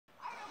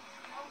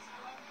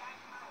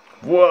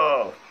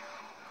Whoa!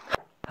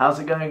 How's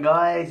it going,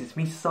 guys? It's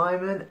me,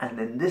 Simon, and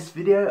in this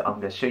video I'm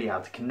going to show you how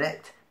to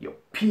connect your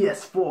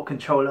PS4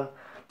 controller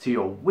to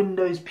your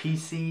Windows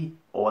PC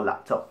or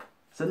laptop.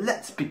 So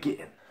let's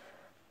begin.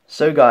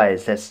 So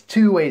guys, there's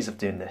two ways of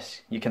doing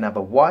this. You can have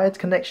a wired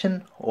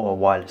connection or a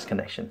wireless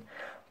connection.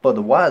 For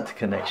the wired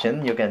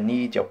connection, you're going to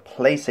need your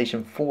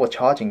PlayStation 4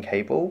 charging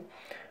cable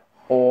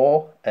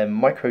or a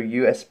micro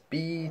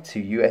USB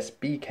to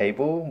USB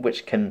cable,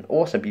 which can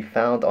also be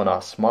found on our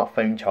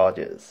smartphone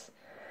chargers.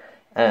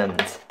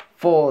 And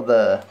for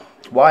the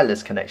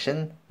wireless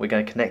connection, we're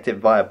going to connect it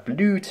via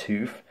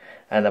Bluetooth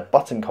and a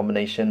button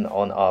combination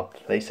on our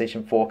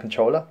PlayStation 4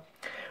 controller.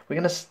 We're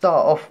going to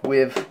start off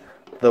with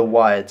the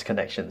wired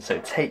connection.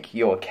 So take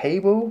your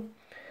cable,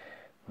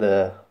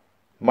 the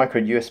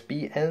micro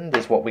USB end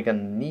is what we're going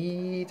to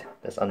need.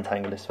 Let's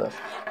untangle this first.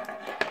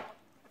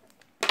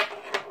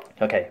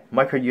 Okay,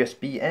 micro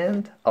USB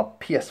end, our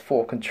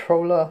PS4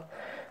 controller.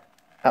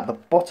 At the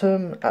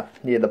bottom,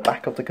 near the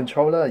back of the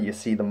controller, you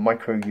see the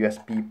micro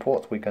USB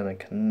port. We're going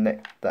to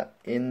connect that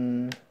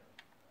in.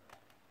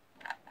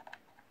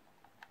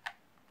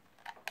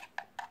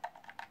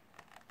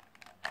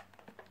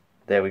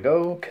 There we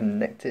go,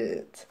 connect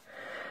it.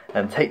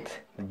 And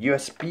take the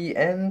USB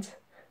end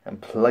and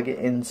plug it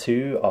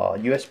into our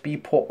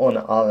USB port on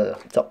our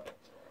laptop.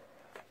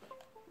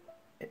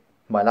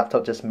 My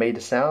laptop just made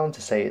a sound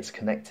to say it's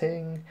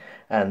connecting,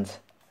 and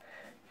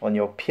on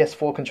your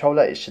PS4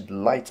 controller it should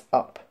light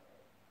up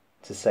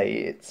to say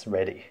it's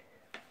ready.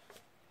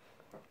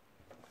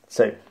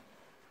 So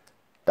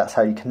that's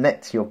how you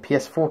connect your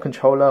PS4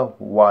 controller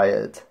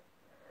wired.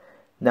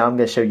 Now I'm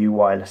going to show you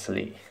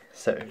wirelessly.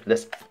 So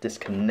let's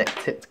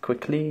disconnect it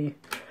quickly.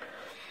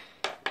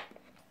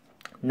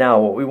 Now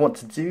what we want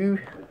to do,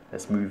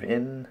 let's move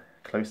in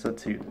closer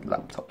to the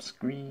laptop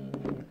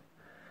screen.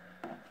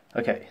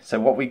 Okay, so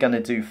what we're going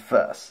to do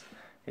first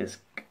is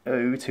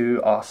go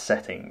to our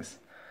settings.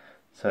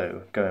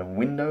 So go in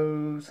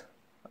Windows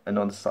and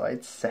on the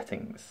side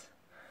Settings.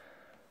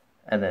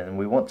 And then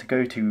we want to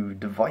go to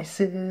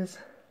Devices,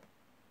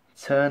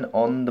 turn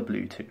on the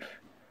Bluetooth.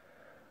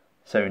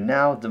 So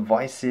now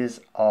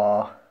devices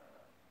are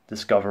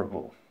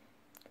discoverable.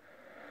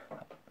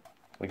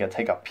 We're going to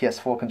take our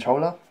PS4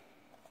 controller,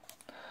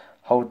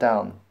 hold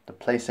down the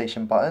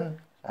PlayStation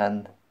button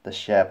and the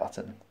share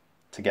button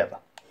together.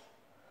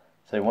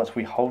 So once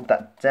we hold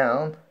that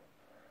down,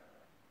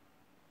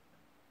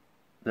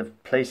 the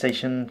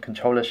PlayStation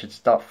controller should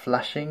start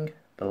flashing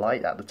the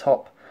light at the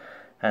top,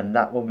 and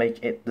that will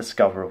make it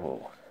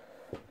discoverable.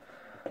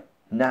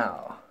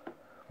 Now,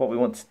 what we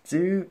want to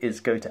do is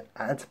go to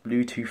Add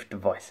Bluetooth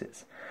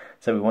Devices.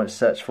 So we want to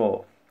search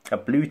for a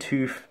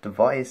Bluetooth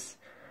device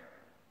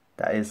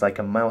that is like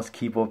a mouse,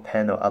 keyboard,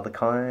 pen or other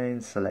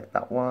kinds. Select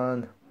that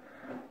one.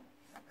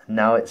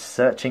 Now it's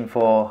searching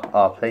for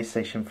our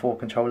PlayStation 4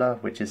 controller,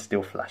 which is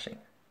still flashing.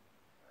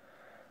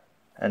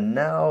 And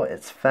now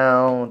it's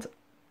found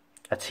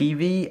a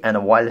TV and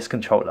a wireless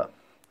controller.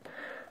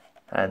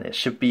 And it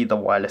should be the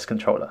wireless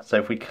controller. So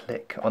if we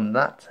click on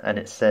that and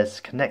it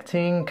says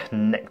connecting,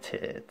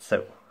 connected.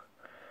 So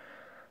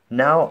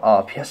now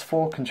our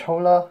PS4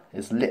 controller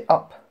is lit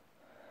up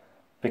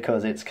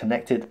because it's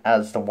connected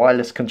as the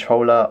wireless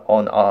controller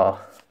on our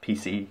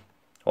PC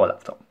or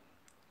laptop.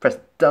 Press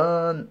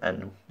done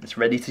and it's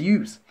ready to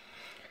use.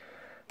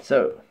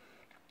 So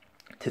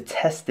to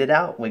test it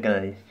out, I'm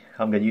going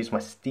to use my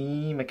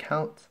Steam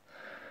account.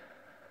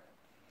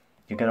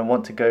 You're going to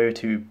want to go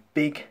to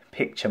big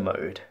picture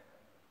mode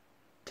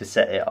to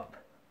set it up.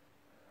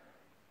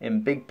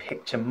 In big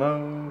picture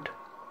mode,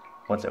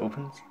 once it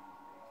opens,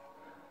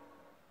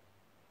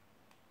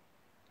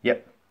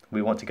 yep,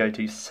 we want to go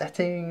to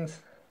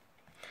settings,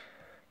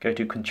 go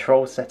to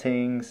control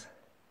settings.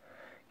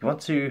 You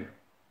want to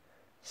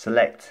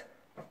select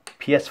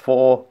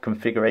PS4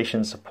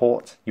 configuration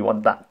support. You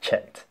want that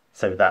checked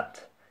so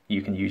that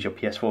you can use your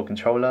PS4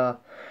 controller.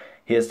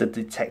 Here's the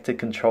detected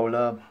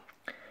controller,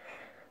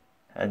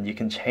 and you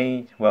can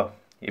change, well,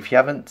 if you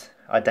haven't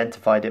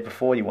identified it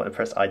before, you want to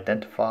press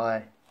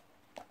identify.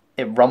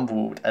 It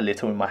rumbled a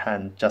little in my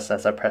hand just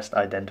as I pressed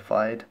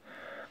identified.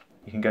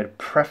 You can go to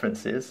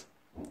preferences,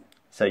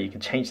 so you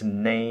can change the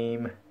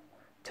name,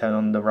 turn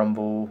on the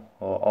rumble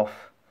or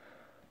off,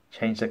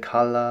 change the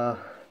color.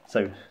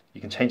 So you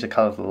can change the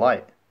color of the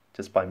light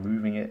just by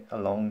moving it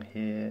along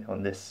here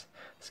on this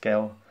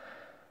scale.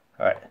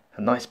 Alright,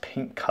 a nice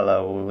pink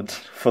color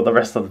for the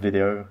rest of the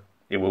video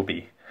it will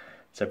be.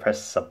 So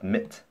press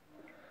submit.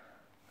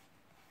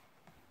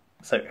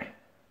 So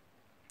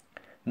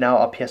now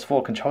our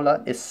PS4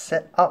 controller is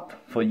set up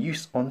for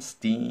use on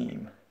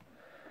Steam.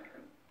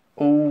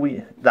 All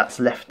that's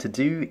left to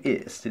do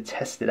is to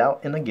test it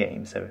out in a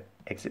game. So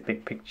exit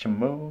big picture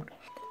mode.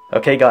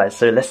 Okay guys,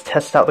 so let's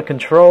test out the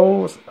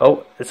controls.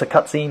 Oh, it's a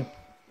cutscene.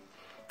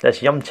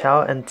 There's Yum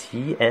Chow and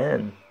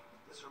TN.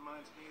 This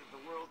reminds me of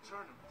the World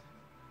Tournament.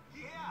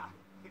 Yeah,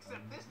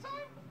 except this time,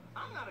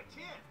 I'm not a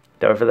kid.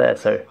 They're over there,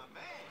 so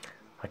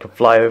I can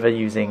fly over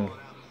using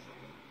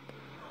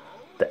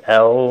the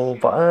L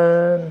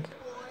button,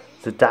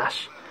 the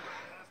dash.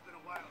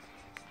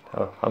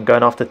 Oh, I'm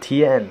going after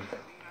TN.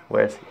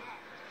 Where is he?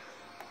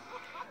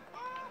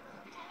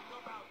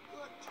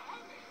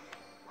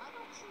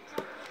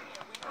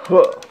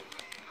 Whoa.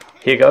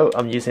 Here you go.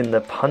 I'm using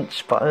the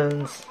punch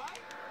buttons.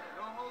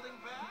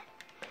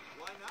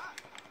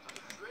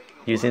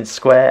 Using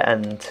square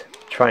and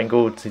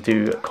triangle to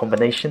do a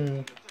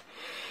combination.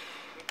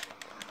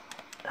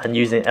 And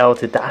using L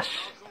to dash.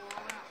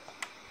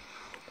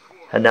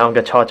 And now I'm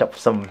going to charge up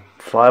some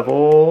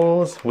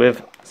fireballs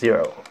with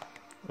 0.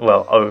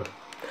 Well, O.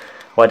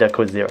 Why did I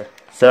call it 0?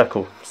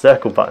 Circle.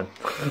 Circle button.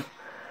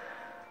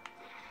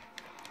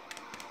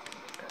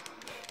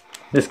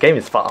 This game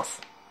is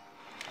fast.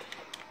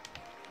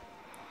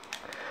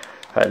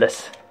 Alright,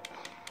 let's...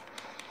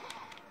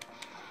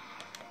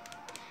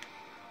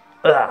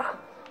 Alright,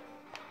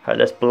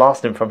 let's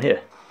blast him from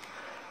here.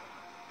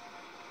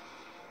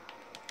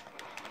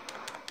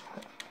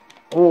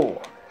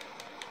 Oh,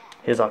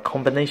 here's our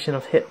combination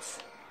of hits.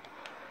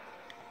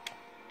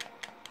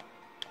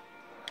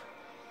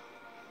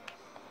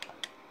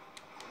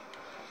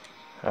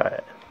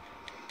 Alright,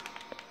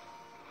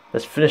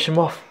 let's finish him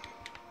off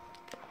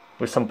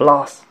with some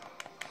blasts.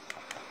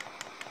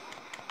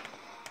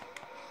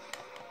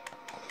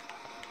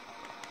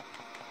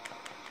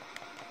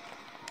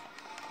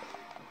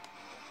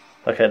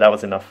 Okay, that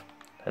was enough.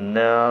 And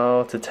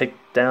now to take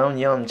down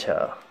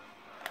Yamcha.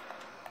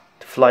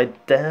 To fly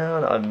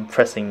down, I'm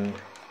pressing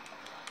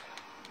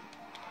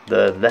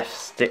the left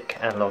stick,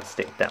 analog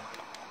stick down.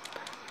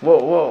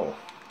 Whoa, whoa,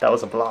 that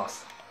was a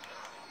blast.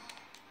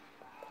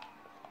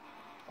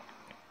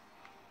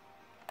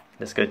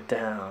 Let's go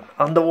down,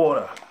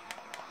 underwater,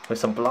 with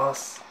some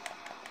blasts.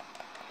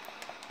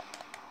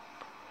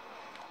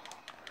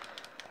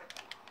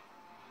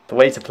 The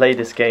way to play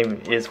this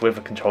game is with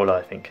a controller,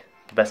 I think.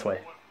 The best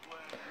way.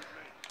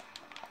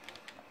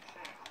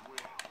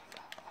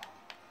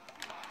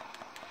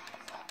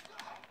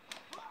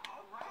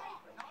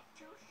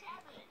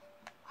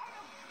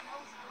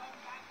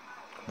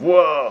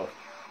 Whoa!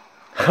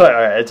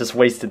 Alright, I just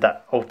wasted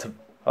that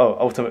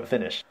ultimate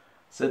finish.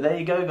 So there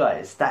you go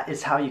guys, that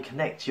is how you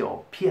connect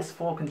your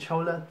PS4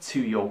 controller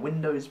to your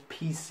Windows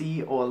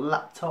PC or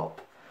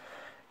laptop.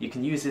 You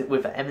can use it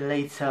with an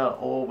emulator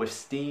or with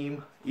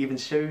Steam. Even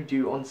showed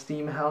you on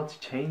Steam how to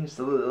change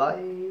the light.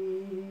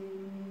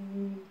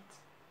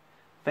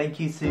 Thank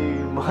you to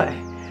my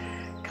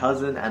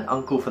cousin and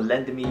uncle for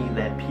lending me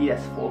their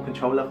PS4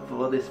 controller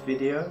for this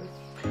video.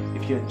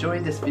 If you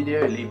enjoyed this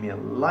video, leave me a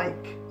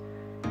like.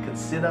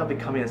 Consider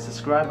becoming a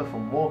subscriber for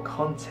more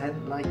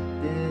content like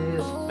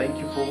this. Thank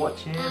you for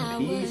watching.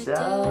 Peace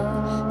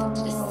out.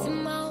 Just a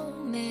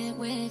moment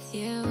with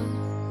you.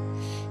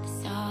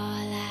 That's all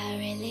I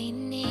really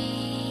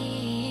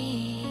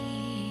need.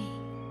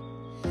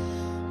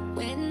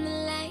 When the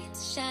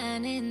light's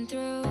shining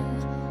through.